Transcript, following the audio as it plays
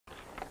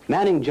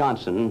Manning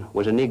Johnson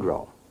was a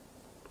Negro,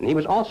 and he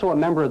was also a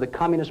member of the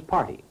Communist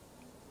Party.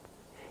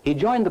 He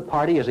joined the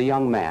party as a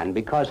young man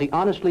because he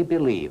honestly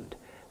believed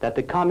that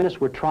the communists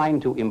were trying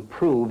to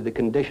improve the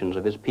conditions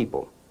of his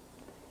people.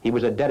 He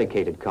was a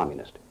dedicated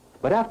communist.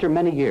 But after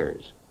many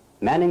years,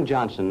 Manning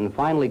Johnson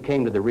finally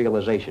came to the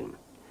realization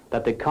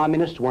that the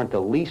communists weren't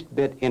the least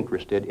bit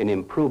interested in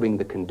improving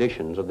the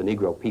conditions of the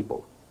Negro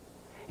people.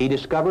 He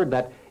discovered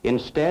that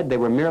instead they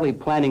were merely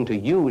planning to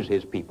use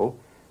his people,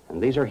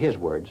 and these are his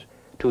words,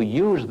 to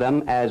use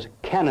them as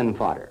cannon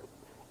fodder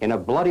in a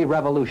bloody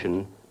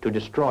revolution to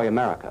destroy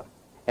America.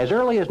 As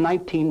early as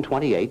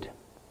 1928,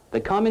 the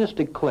communists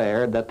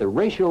declared that the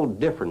racial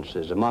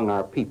differences among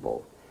our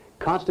people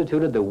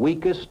constituted the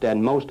weakest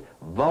and most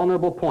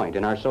vulnerable point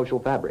in our social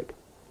fabric.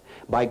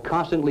 By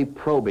constantly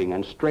probing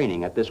and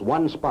straining at this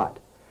one spot,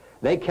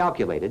 they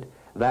calculated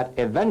that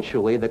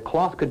eventually the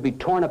cloth could be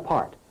torn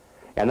apart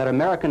and that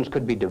Americans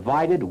could be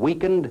divided,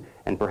 weakened,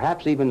 and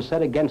perhaps even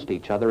set against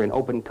each other in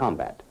open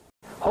combat.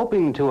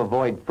 Hoping to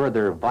avoid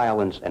further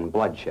violence and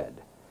bloodshed,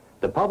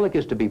 the public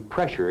is to be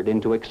pressured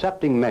into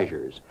accepting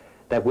measures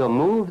that will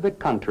move the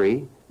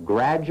country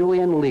gradually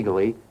and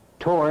legally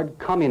toward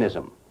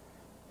communism,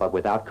 but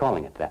without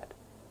calling it that.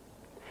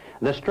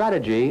 The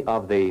strategy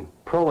of the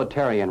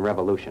proletarian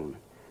revolution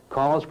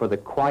calls for the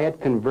quiet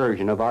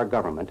conversion of our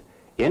government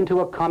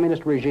into a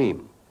communist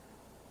regime,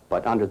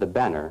 but under the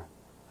banner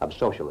of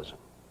socialism.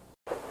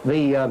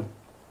 The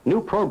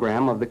new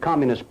program of the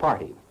Communist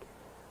Party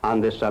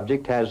on this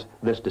subject has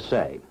this to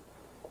say.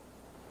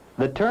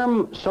 The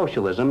term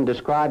socialism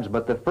describes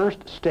but the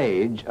first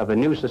stage of a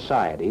new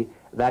society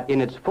that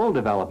in its full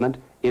development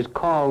is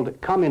called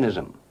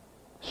communism.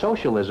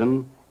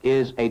 Socialism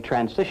is a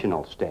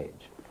transitional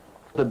stage.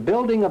 The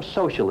building of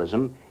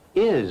socialism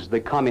is the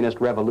communist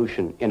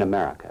revolution in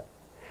America.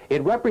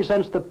 It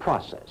represents the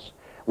process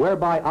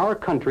whereby our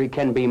country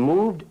can be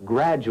moved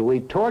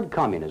gradually toward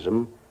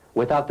communism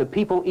without the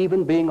people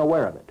even being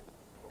aware of it.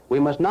 We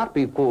must not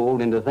be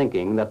fooled into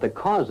thinking that the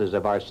causes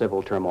of our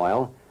civil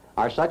turmoil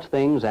are such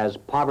things as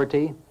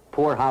poverty,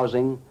 poor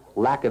housing,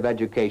 lack of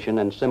education,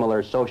 and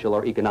similar social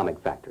or economic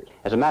factors.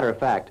 As a matter of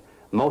fact,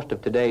 most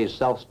of today's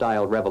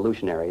self-styled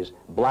revolutionaries,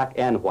 black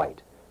and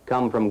white,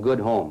 come from good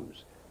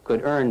homes,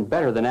 could earn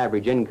better than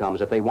average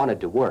incomes if they wanted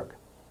to work.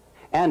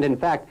 And in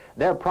fact,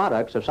 they're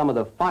products of some of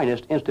the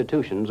finest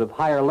institutions of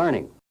higher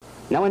learning.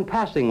 Now in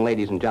passing,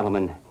 ladies and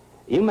gentlemen,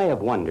 you may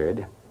have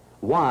wondered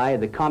why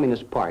the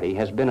Communist Party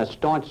has been a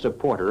staunch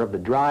supporter of the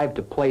drive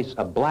to place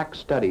a black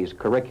studies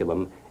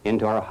curriculum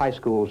into our high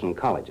schools and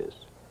colleges.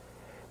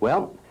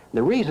 Well,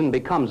 the reason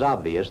becomes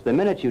obvious the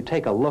minute you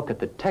take a look at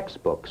the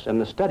textbooks and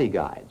the study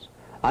guides.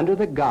 Under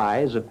the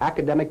guise of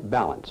academic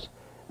balance,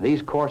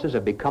 these courses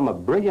have become a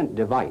brilliant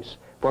device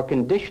for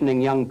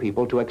conditioning young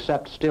people to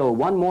accept still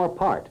one more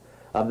part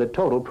of the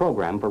total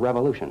program for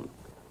revolution.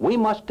 We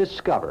must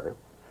discover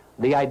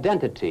the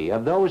identity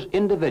of those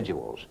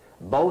individuals,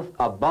 both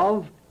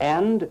above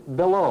and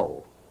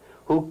below,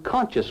 who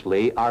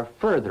consciously are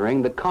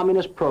furthering the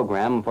communist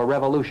program for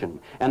revolution,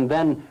 and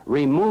then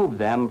remove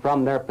them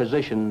from their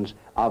positions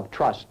of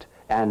trust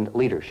and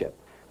leadership.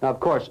 Now, of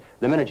course,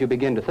 the minute you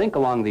begin to think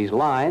along these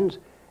lines,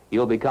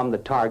 you'll become the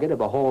target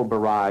of a whole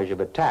barrage of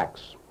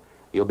attacks.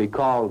 You'll be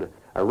called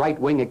a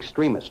right-wing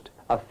extremist,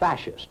 a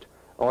fascist,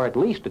 or at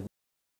least a